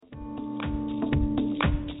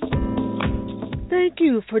Thank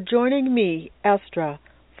you for joining me, Estra,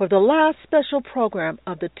 for the last special program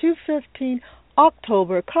of the 215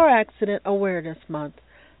 October Car Accident Awareness Month.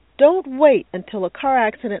 Don't wait until a car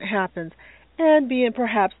accident happens and be in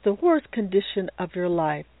perhaps the worst condition of your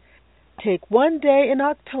life. Take one day in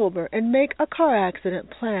October and make a car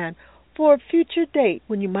accident plan for a future date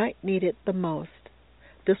when you might need it the most.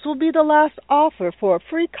 This will be the last offer for a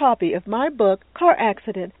free copy of my book, Car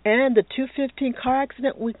Accident, and the 215 Car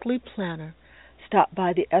Accident Weekly Planner. Stop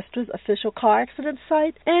by the Estra's official car accident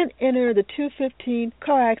site and enter the 215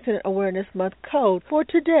 Car Accident Awareness Month code for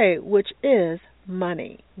today, which is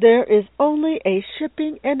money. There is only a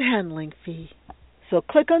shipping and handling fee. So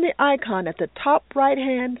click on the icon at the top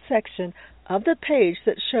right-hand section of the page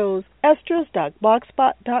that shows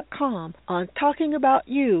estras.blogspot.com on Talking About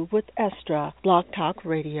You with Estra, Blog Talk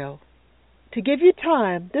Radio. To give you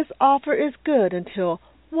time, this offer is good until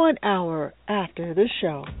 1 hour after the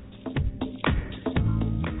show.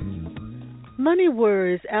 Money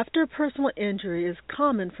worries after personal injury is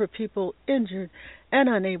common for people injured and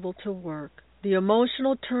unable to work. The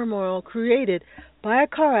emotional turmoil created by a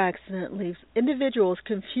car accident leaves individuals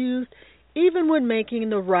confused even when making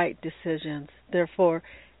the right decisions. Therefore,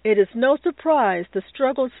 it is no surprise the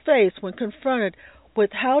struggles faced when confronted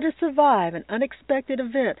with how to survive an unexpected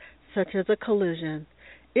event such as a collision.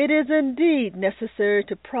 It is indeed necessary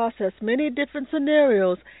to process many different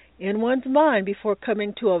scenarios in one's mind before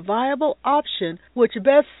coming to a viable option which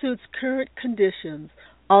best suits current conditions,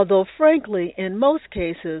 although frankly, in most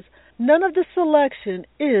cases, none of the selection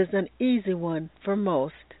is an easy one for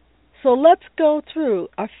most. So let's go through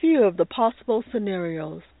a few of the possible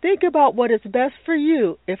scenarios. Think about what is best for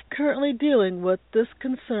you if currently dealing with this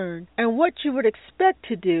concern, and what you would expect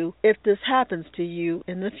to do if this happens to you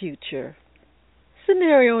in the future.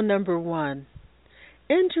 Scenario number 1.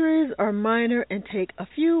 Injuries are minor and take a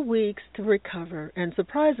few weeks to recover, and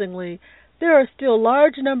surprisingly, there are still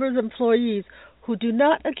large numbers of employees who do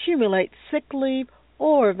not accumulate sick leave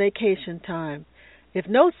or vacation time. If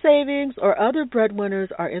no savings or other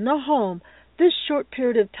breadwinners are in the home, this short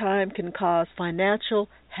period of time can cause financial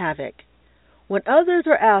havoc. When others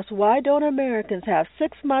are asked why don't Americans have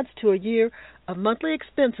 6 months to a year of monthly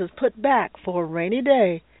expenses put back for a rainy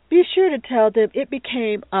day, be sure to tell them it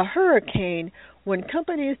became a hurricane when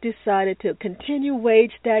companies decided to continue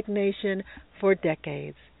wage stagnation for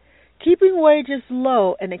decades. Keeping wages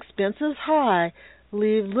low and expenses high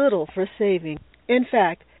leave little for saving. In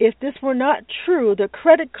fact, if this were not true, the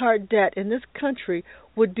credit card debt in this country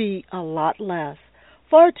would be a lot less.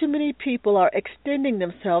 Far too many people are extending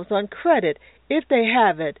themselves on credit, if they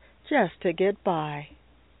have it, just to get by.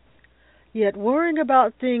 Yet worrying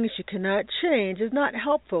about things you cannot change is not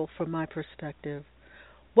helpful from my perspective.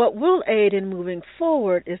 What will aid in moving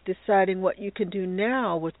forward is deciding what you can do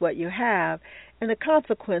now with what you have and the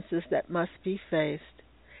consequences that must be faced.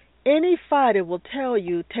 Any fighter will tell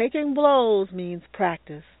you taking blows means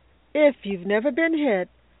practice. If you've never been hit,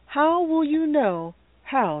 how will you know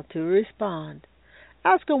how to respond?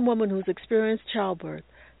 Ask a woman who's experienced childbirth.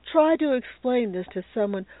 Try to explain this to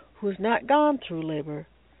someone who's not gone through labor.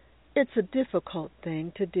 It's a difficult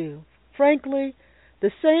thing to do. Frankly,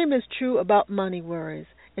 the same is true about money worries.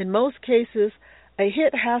 In most cases, a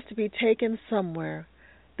hit has to be taken somewhere.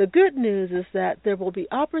 The good news is that there will be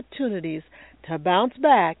opportunities to bounce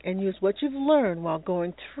back and use what you've learned while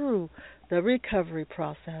going through the recovery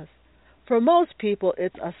process. For most people,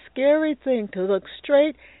 it's a scary thing to look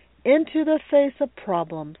straight into the face of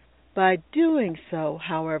problems. By doing so,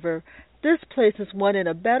 however, this places one in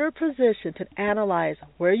a better position to analyze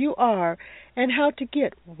where you are and how to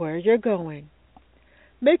get where you're going.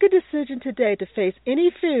 Make a decision today to face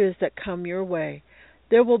any fears that come your way.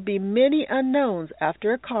 There will be many unknowns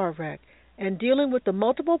after a car wreck, and dealing with the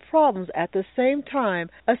multiple problems at the same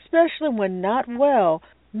time, especially when not well,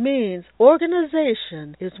 means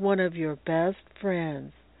organization is one of your best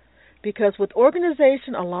friends. Because with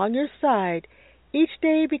organization along your side, each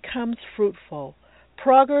day becomes fruitful.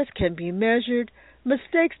 Progress can be measured,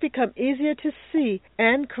 mistakes become easier to see,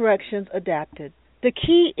 and corrections adapted. The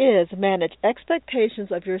key is manage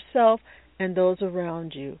expectations of yourself and those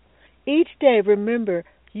around you. Each day, remember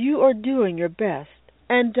you are doing your best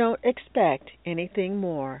and don't expect anything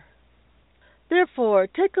more. Therefore,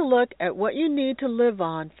 take a look at what you need to live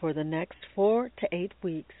on for the next 4 to 8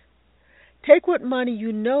 weeks. Take what money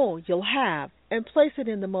you know you'll have and place it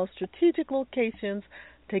in the most strategic locations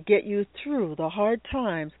to get you through the hard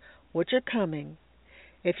times which are coming.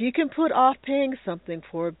 If you can put off paying something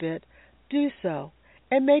for a bit, do so,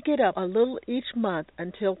 and make it up a little each month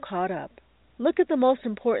until caught up. Look at the most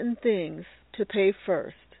important things to pay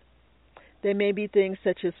first. They may be things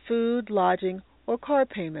such as food, lodging, or car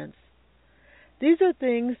payments. These are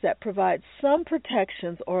things that provide some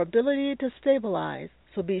protections or ability to stabilize,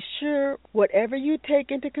 so be sure whatever you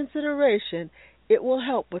take into consideration, it will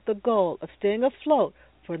help with the goal of staying afloat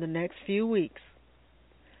for the next few weeks.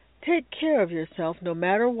 Take care of yourself no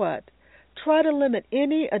matter what. Try to limit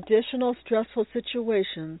any additional stressful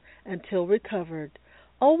situation until recovered.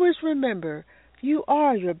 Always remember, you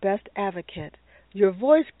are your best advocate. Your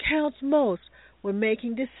voice counts most when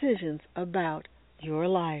making decisions about your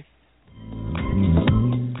life.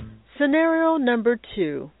 Scenario number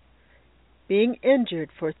 2. Being injured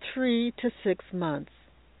for 3 to 6 months.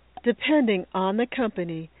 Depending on the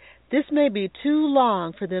company, this may be too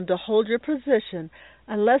long for them to hold your position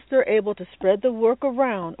unless they're able to spread the work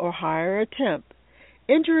around or hire a temp.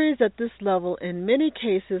 Injuries at this level in many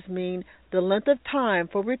cases mean the length of time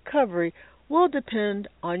for recovery will depend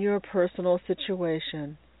on your personal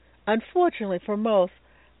situation. Unfortunately for most,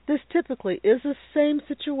 this typically is the same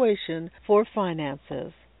situation for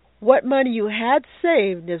finances. What money you had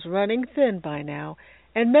saved is running thin by now,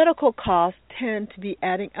 and medical costs tend to be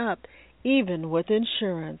adding up even with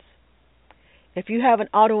insurance. If you have an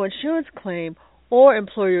auto insurance claim or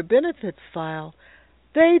employer benefits file,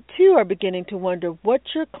 they too are beginning to wonder what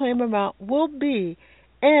your claim amount will be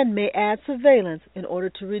and may add surveillance in order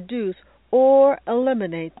to reduce or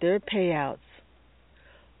eliminate their payouts.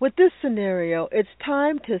 With this scenario, it's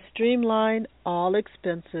time to streamline all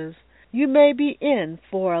expenses. You may be in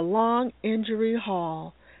for a long injury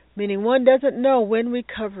haul, meaning one doesn't know when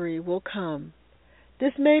recovery will come.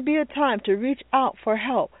 This may be a time to reach out for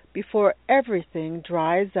help before everything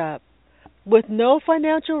dries up. With no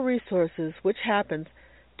financial resources, which happens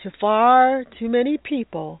to far too many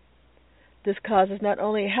people, this causes not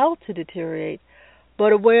only health to deteriorate,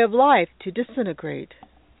 but a way of life to disintegrate.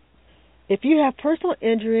 If you have personal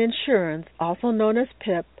injury insurance, also known as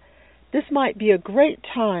PIP, this might be a great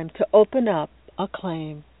time to open up a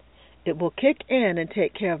claim. It will kick in and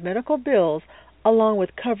take care of medical bills along with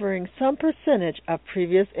covering some percentage of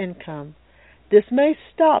previous income. This may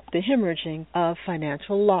stop the hemorrhaging of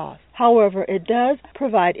financial loss. However, it does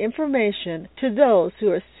provide information to those who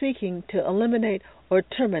are seeking to eliminate or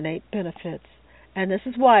terminate benefits. And this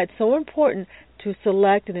is why it's so important to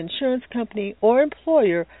select an insurance company or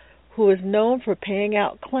employer who is known for paying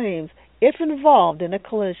out claims if involved in a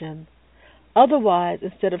collision. Otherwise,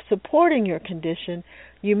 instead of supporting your condition,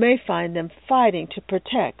 you may find them fighting to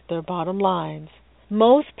protect their bottom lines.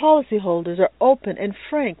 Most policyholders are open and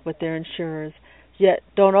frank with their insurers, yet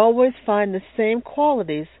don't always find the same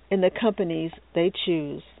qualities in the companies they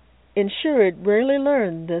choose. Insured rarely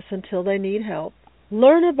learn this until they need help.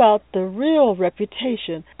 Learn about the real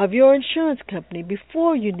reputation of your insurance company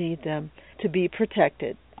before you need them to be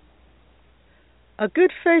protected. A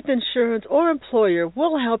good faith insurance or employer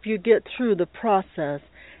will help you get through the process,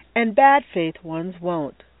 and bad faith ones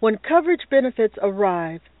won't. When coverage benefits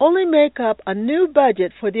arrive, only make up a new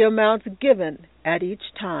budget for the amounts given at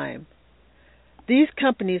each time. These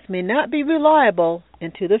companies may not be reliable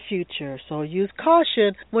into the future, so use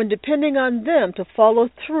caution when depending on them to follow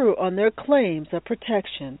through on their claims of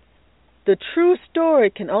protection. The true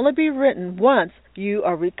story can only be written once you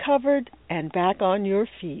are recovered and back on your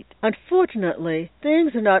feet. Unfortunately,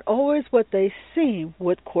 things are not always what they seem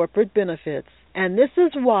with corporate benefits, and this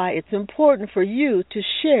is why it's important for you to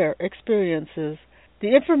share experiences.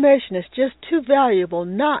 The information is just too valuable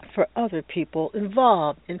not for other people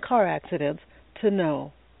involved in car accidents to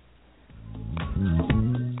know.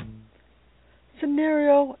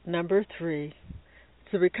 Scenario number 3.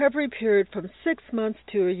 It's a recovery period from 6 months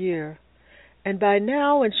to a year. And by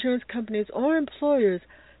now, insurance companies or employers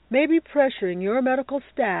may be pressuring your medical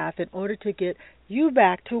staff in order to get you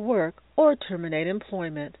back to work or terminate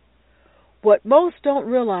employment. What most don't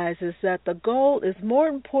realize is that the goal is more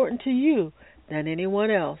important to you than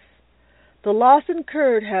anyone else. The loss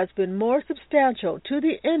incurred has been more substantial to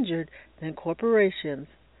the injured than corporations.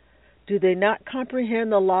 Do they not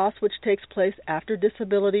comprehend the loss which takes place after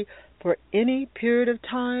disability for any period of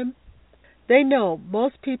time? They know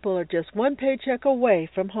most people are just one paycheck away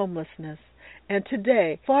from homelessness, and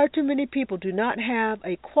today far too many people do not have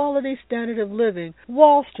a quality standard of living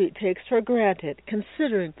Wall Street takes for granted,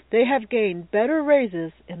 considering they have gained better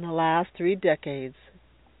raises in the last 3 decades.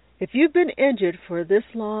 If you've been injured for this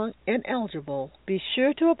long and eligible, be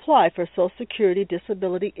sure to apply for Social Security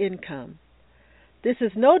disability income. This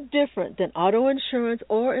is no different than auto insurance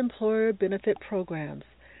or employer benefit programs.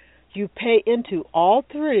 You pay into all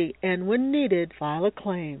 3 and, when needed, file a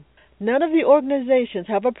claim. None of the organizations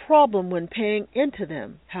have a problem when paying into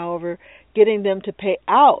them. However, getting them to pay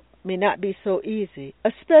out may not be so easy,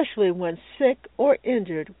 especially when sick or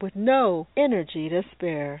injured with no energy to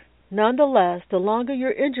spare. Nonetheless, the longer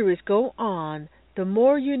your injuries go on, the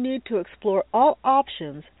more you need to explore all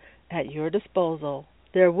options at your disposal.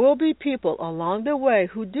 There will be people along the way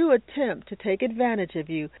who do attempt to take advantage of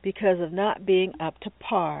you because of not being up to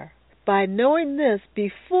par. By knowing this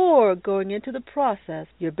before going into the process,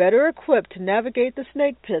 you're better equipped to navigate the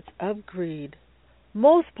snake pits of greed.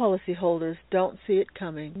 Most policyholders don't see it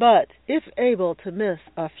coming, but if able to miss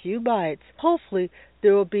a few bites, hopefully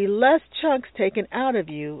there will be less chunks taken out of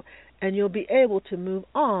you and you'll be able to move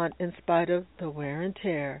on in spite of the wear and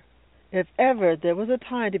tear. If ever there was a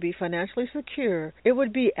time to be financially secure, it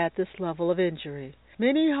would be at this level of injury.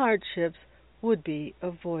 Many hardships would be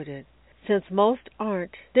avoided. Since most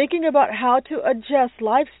aren't, thinking about how to adjust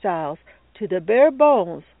lifestyles to the bare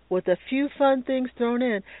bones with a few fun things thrown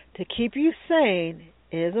in to keep you sane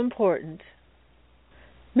is important.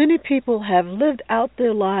 Many people have lived out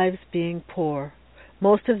their lives being poor.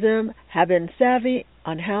 Most of them have been savvy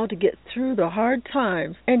on how to get through the hard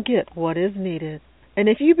times and get what is needed. And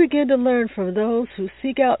if you begin to learn from those who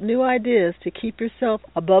seek out new ideas to keep yourself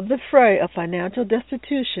above the fray of financial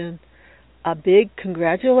destitution, a big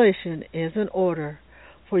congratulation is in order,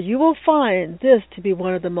 for you will find this to be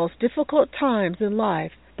one of the most difficult times in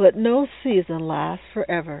life, but no season lasts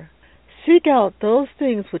forever. Seek out those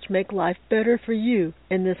things which make life better for you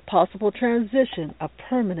in this possible transition of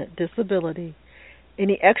permanent disability.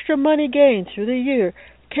 Any extra money gained through the year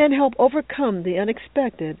can help overcome the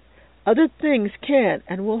unexpected. Other things can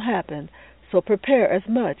and will happen, so prepare as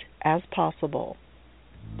much as possible.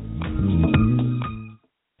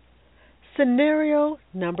 Scenario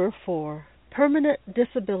number 4. Permanent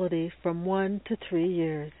disability from 1 to 3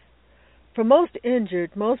 years. For most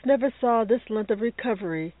injured, most never saw this length of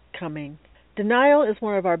recovery coming. Denial is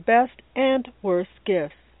one of our best and worst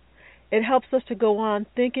gifts. It helps us to go on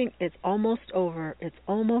thinking it's almost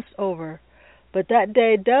over, but that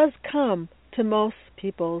day does come to most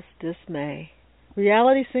people's dismay.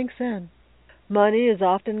 Reality sinks in. Money is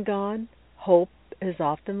often gone. Hope is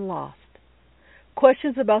often lost.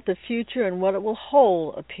 Questions about the future and what it will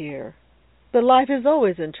hold appear. But life is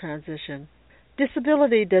always in transition.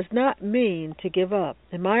 Disability does not mean to give up.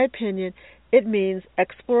 In my opinion, it means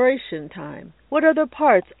exploration time. What other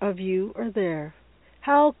parts of you are there?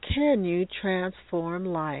 How can you transform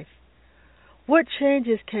life? What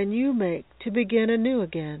changes can you make to begin anew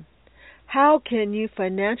again? How can you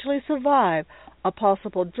financially survive a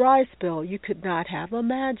possible dry spell you could not have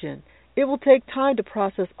imagined? It will take time to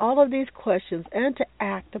process all of these questions and to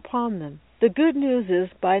act upon them. The good news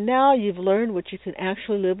is by now you've learned what you can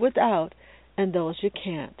actually live without and those you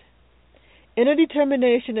can't. Inner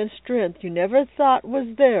determination and strength you never thought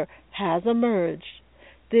was there has emerged.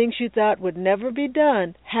 Things you thought would never be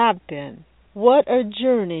done have been. What a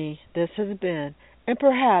journey this has been, and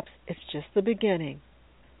perhaps it's just the beginning.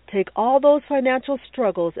 Take all those financial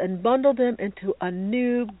struggles and bundle them into a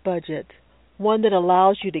new budget, one that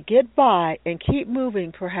allows you to get by and keep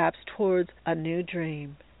moving perhaps towards a new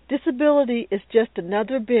dream. Disability is just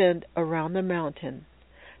another bend around the mountain.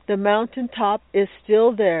 The mountaintop is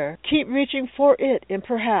still there. Keep reaching for it in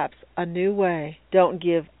perhaps a new way. Don't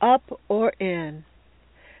give up or in.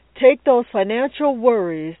 Take those financial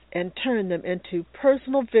worries and turn them into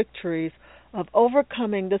personal victories of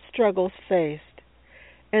overcoming the struggles faced.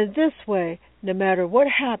 And this way, no matter what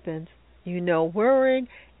happens, you know worrying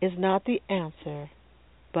is not the answer,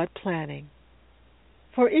 but planning.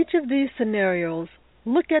 For each of these scenarios,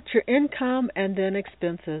 look at your income and then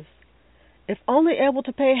expenses. If only able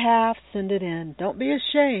to pay half, send it in. Don't be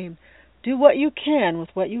ashamed. Do what you can with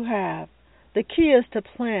what you have. The key is to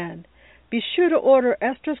plan. Be sure to order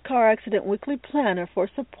Esther's Car Accident Weekly Planner for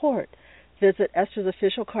support. Visit Esther's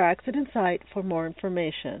official car accident site for more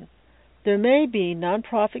information. There may be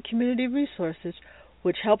nonprofit community resources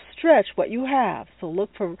which help stretch what you have, so look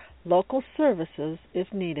for local services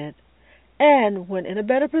if needed. And when in a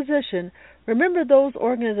better position, remember those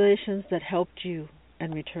organizations that helped you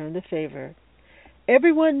and return the favor.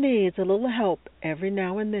 Everyone needs a little help every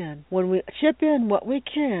now and then. When we chip in what we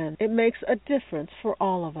can, it makes a difference for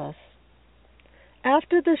all of us.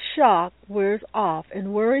 After the shock wears off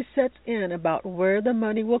and worry sets in about where the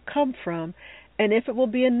money will come from and if it will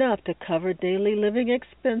be enough to cover daily living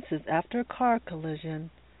expenses after a car collision,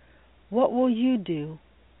 what will you do?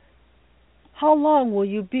 How long will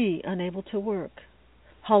you be unable to work?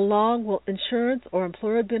 How long will insurance or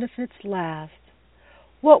employer benefits last?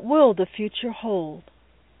 What will the future hold?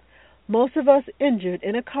 Most of us injured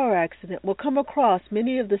in a car accident will come across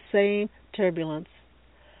many of the same turbulence.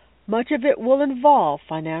 Much of it will involve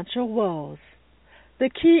financial woes. The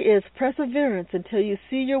key is perseverance until you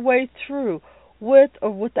see your way through with or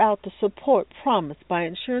without the support promised by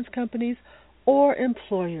insurance companies or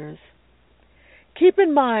employers. Keep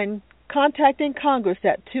in mind contacting Congress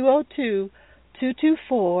at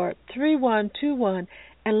 202-224-3121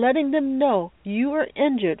 and letting them know you are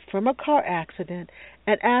injured from a car accident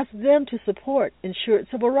and ask them to support insured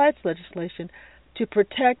civil rights legislation to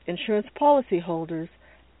protect insurance policyholders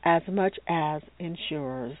as much as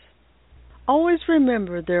insurers. Always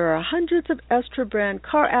remember there are hundreds of Estra brand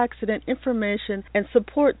car accident information and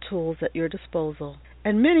support tools at your disposal,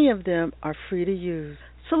 and many of them are free to use.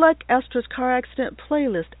 Select Estra's car accident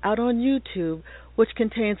playlist out on YouTube, which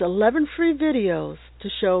contains 11 free videos to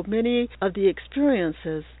show many of the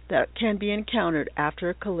experiences that can be encountered after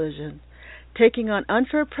a collision. Taking on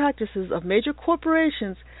unfair practices of major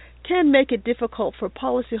corporations can make it difficult for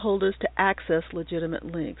policyholders to access legitimate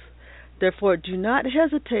links. Therefore, do not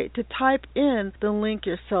hesitate to type in the link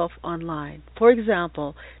yourself online. For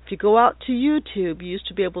example, if you go out to YouTube, you used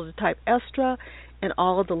to be able to type Estra and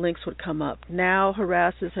all of the links would come up. Now,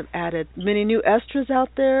 harassers have added many new Estras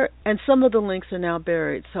out there, and some of the links are now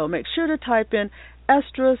buried. So make sure to type in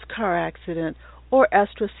Estra's car accident or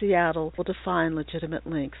Estra Seattle to find legitimate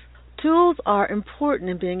links. Tools are important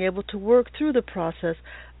in being able to work through the process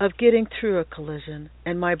of getting through a collision,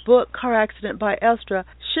 and my book, Car Accident by Estra,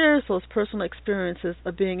 shares those personal experiences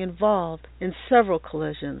of being involved in several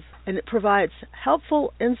collisions, and it provides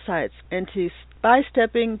helpful insights into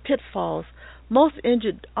by-stepping pitfalls most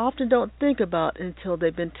injured often don't think about until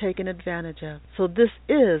they've been taken advantage of. So this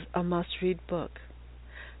is a must-read book.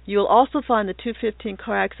 You'll also find the 215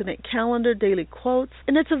 Car Accident Calendar Daily Quotes,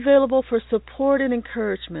 and it's available for support and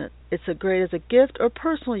encouragement. It's a great as a gift or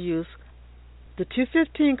personal use. The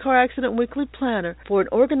 215 Car Accident Weekly Planner for an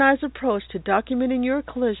organized approach to documenting your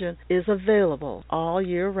collision is available all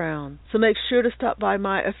year round. So make sure to stop by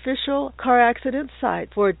my official car accident site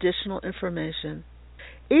for additional information.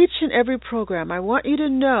 Each and every program, I want you to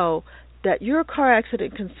know that your car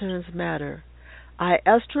accident concerns matter. I,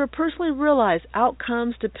 Estra, personally realize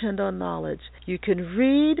outcomes depend on knowledge. You can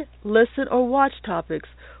read, listen, or watch topics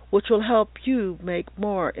which will help you make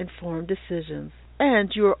more informed decisions.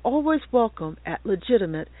 And you are always welcome at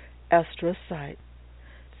legitimate Estra site.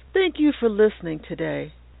 Thank you for listening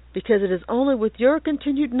today, because it is only with your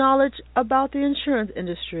continued knowledge about the insurance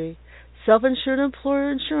industry, self-insured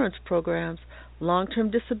employer insurance programs,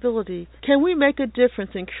 long-term disability, can we make a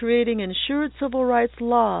difference in creating insured civil rights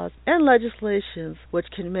laws and legislations which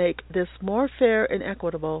can make this more fair and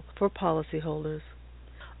equitable for policyholders.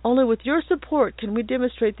 Only with your support can we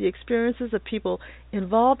demonstrate the experiences of people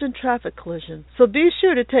involved in traffic collisions. So be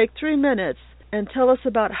sure to take 3 minutes and tell us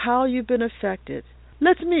about how you've been affected.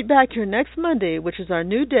 Let's meet back here next Monday, which is our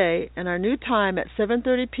new day and our new time at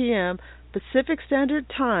 7:30 p.m. Pacific Standard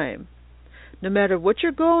Time. No matter what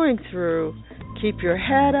you're going through, keep your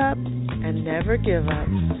head up and never give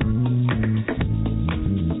up.